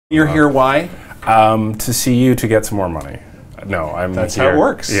You're here why? To see you to get some more money. No, I'm That's here. how it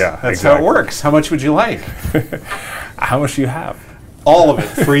works. Yeah, That's exactly. how it works. How much would you like? How much do you have? All of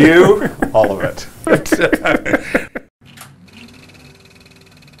it. For you, all of it.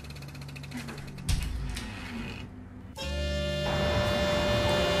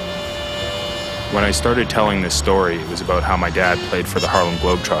 When I started telling this story, it was about how my dad played for the Harlem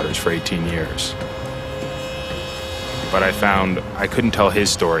Globetrotters for 18 years. But I found I couldn't tell his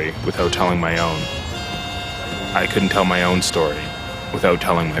story without telling my own. I couldn't tell my own story without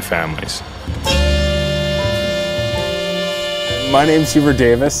telling my family's. My name's Hubert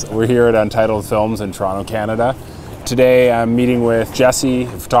Davis. We're here at Untitled Films in Toronto, Canada. Today I'm meeting with Jesse, a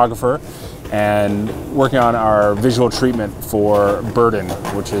photographer, and working on our visual treatment for Burden,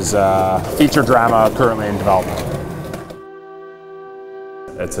 which is a feature drama currently in development.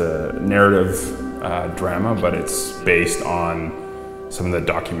 It's a narrative drama, but it's based on some of the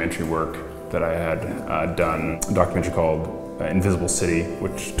documentary work that I had done. A documentary called Invisible City,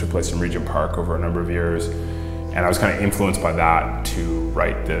 which took place in Regent Park over a number of years. And I was kind of influenced by that to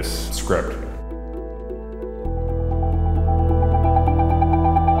write this script.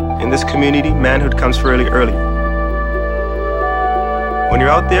 In this community, manhood comes fairly early. When you're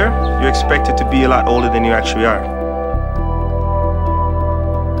out there, you're expected to be a lot older than you actually are.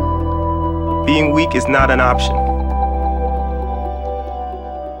 Being weak is not an option.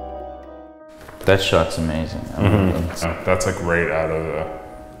 That shot's amazing. I mean, That's like right out of the...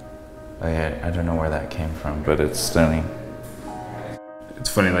 I don't know where that came from, but it's stunning. It's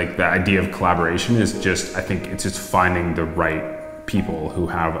funny, like the idea of collaboration is just, I think it's just finding the right people who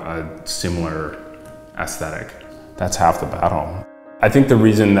have a similar aesthetic. That's half the battle. I think the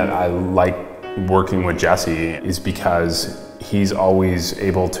reason that I like working with Jesse is because he's always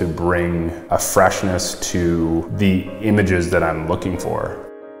able to bring a freshness to the images that I'm looking for.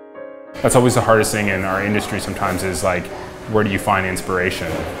 That's always the hardest thing in our industry sometimes is like, where do you find inspiration?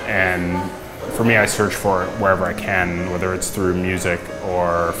 And for me, I search for it wherever I can, whether it's through music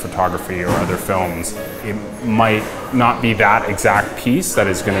or photography or other films. It might not be that exact piece that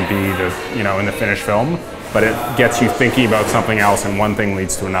is going to be the, in the finished film, but it gets you thinking about something else, and one thing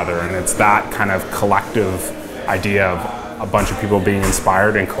leads to another. And it's that kind of collective idea of a bunch of people being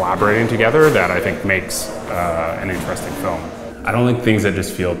inspired and collaborating together that I think makes an interesting film. I don't like things that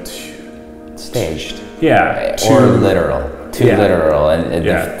just feel Staged. Yeah. Or literal. Too literal. And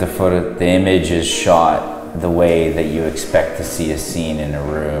Yeah. the image is shot the way that you expect to see a scene in a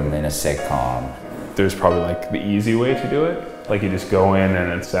room in a sitcom. There's probably like the easy way to do it. Like you just go in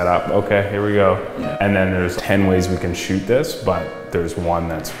and it's set up, okay, here we go. And then there's 10 ways we can shoot this, but there's one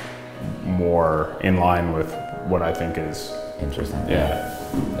that's more in line with what I think is Interesting. Yeah.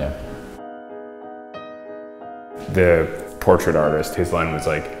 Yeah. The portrait artist, his line was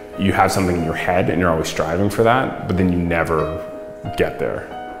like, you have something in your head and you're always striving for that, but then you never get there.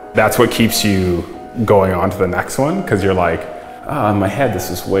 That's what keeps you going on to the next one, because you're like, oh, in my head this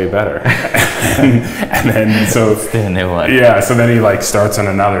is way better. and then so The new one. yeah, so then he like starts on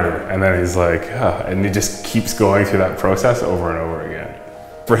another, and then he's like, oh, and he just keeps going through that process over and over again.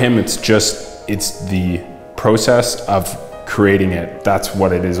 For him, it's the process of creating it. That's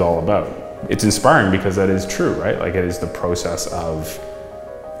what it is all about. It's inspiring because that is true, right? Like it is the process of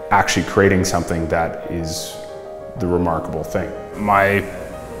actually creating something that is the remarkable thing. My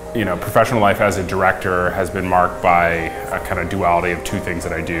professional life as a director has been marked by a kind of duality of two things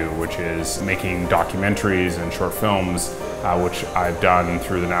that I do, which is making documentaries and short films, which I've done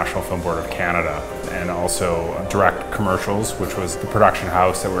through the National Film Board of Canada, and also direct commercials, which was the production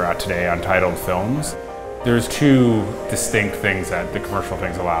house that we're at today, Untitled Films. There's two distinct things that the commercial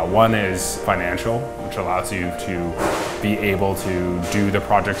things allow. One is financial, which allows you to be able to do the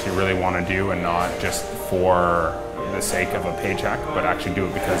projects you really want to do and not just for the sake of a paycheck, but actually do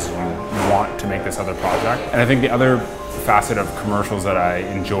it because you want to make this other project. And I think the other facet of commercials that I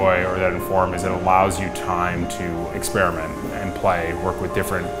enjoy or that inform is it allows you time to experiment and play, work with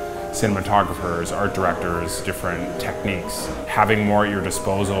different cinematographers, art directors, different techniques. Having more at your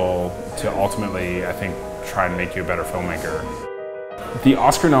disposal to ultimately, I think, try and make you a better filmmaker. The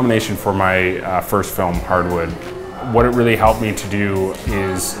Oscar nomination for my first film, Hardwood, what it really helped me to do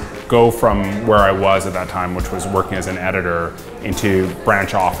is go from where I was at that time, which was working as an editor, into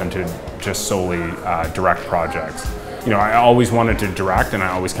branch off into just solely direct projects. I always wanted to direct, and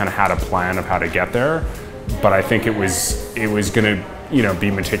I always kind of had a plan of how to get there, but I think it was going to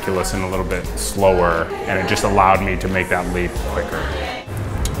be meticulous and a little bit slower, and it just allowed me to make that leap quicker.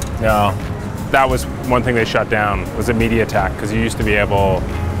 No, that was one thing they shut down, was a media tech, because you used to be able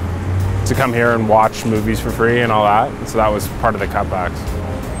to come here and watch movies for free and all that, so that was part of the cutbacks.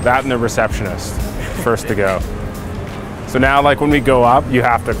 That and the receptionist, first to go. So now, like when we go up, you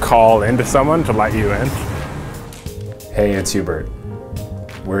have to call into someone to let you in. Hey, it's Hubert.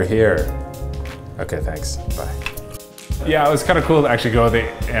 We're here. Okay, thanks. Bye. Yeah, it was kind of cool to actually go to the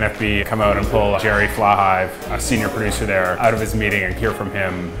NFB, come out and pull Jerry Flahive, a senior producer there, out of his meeting and hear from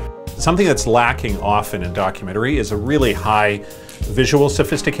him. Something that's lacking often in documentary is a really high visual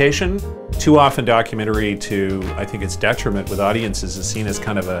sophistication. Too often documentary, to I think its detriment with audiences, is seen as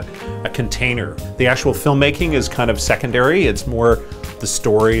kind of a container. The actual filmmaking is kind of secondary. It's more the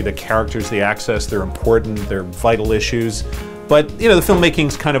story, the characters, the access, they're important, they're vital issues. But the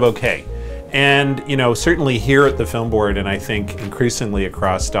filmmaking's kind of okay. And certainly here at the Film Board, and I think increasingly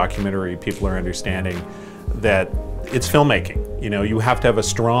across documentary, people are understanding that it's filmmaking. You have to have a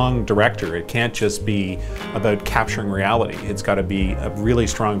strong director. It can't just be about capturing reality. It's got to be a really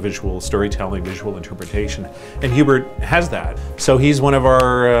strong visual storytelling, visual interpretation. And Hubert has that. So he's one of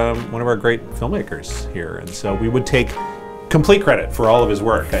our great filmmakers here. And so we would take complete credit for all of his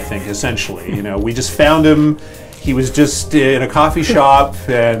work, I think, essentially. We just found him. He was just in a coffee shop,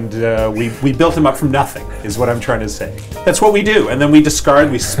 and we built him up from nothing, is what I'm trying to say. That's what we do, and then we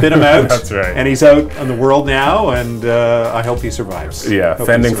discard, we spit him out. That's right. And he's out in the world now, and I hope he survives. Yeah,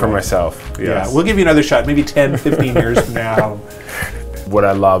 fending for myself. Yes. Yeah, we'll give you another shot, maybe 10, 15 years from now. What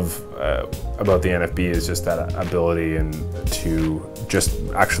I love about the NFB is just that ability and to just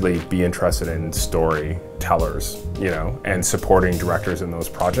actually be interested in storytellers, and supporting directors in those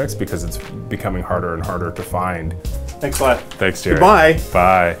projects, because it's becoming harder and harder to find. Thanks a lot. Thanks, Jerry. Goodbye.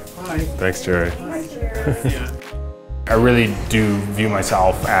 Bye. Bye. Thanks, Jerry. Bye, Jerry. Yeah. I really do view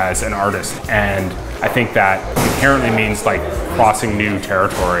myself as an artist, and I think that inherently means like crossing new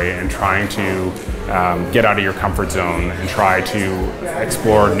territory and trying to get out of your comfort zone and try to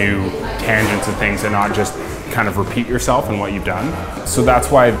explore new tangents and things, and not just kind of repeat yourself in what you've done. So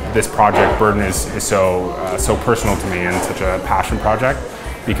that's why this project, Burden, is so personal to me and such a passion project,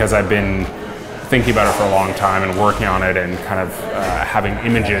 because I've been thinking about it for a long time and working on it and kind of having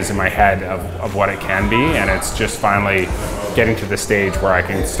images in my head of what it can be, and it's just finally getting to the stage where I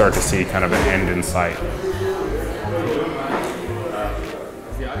can start to see kind of an end in sight.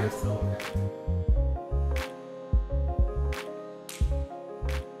 Is the audio still okay?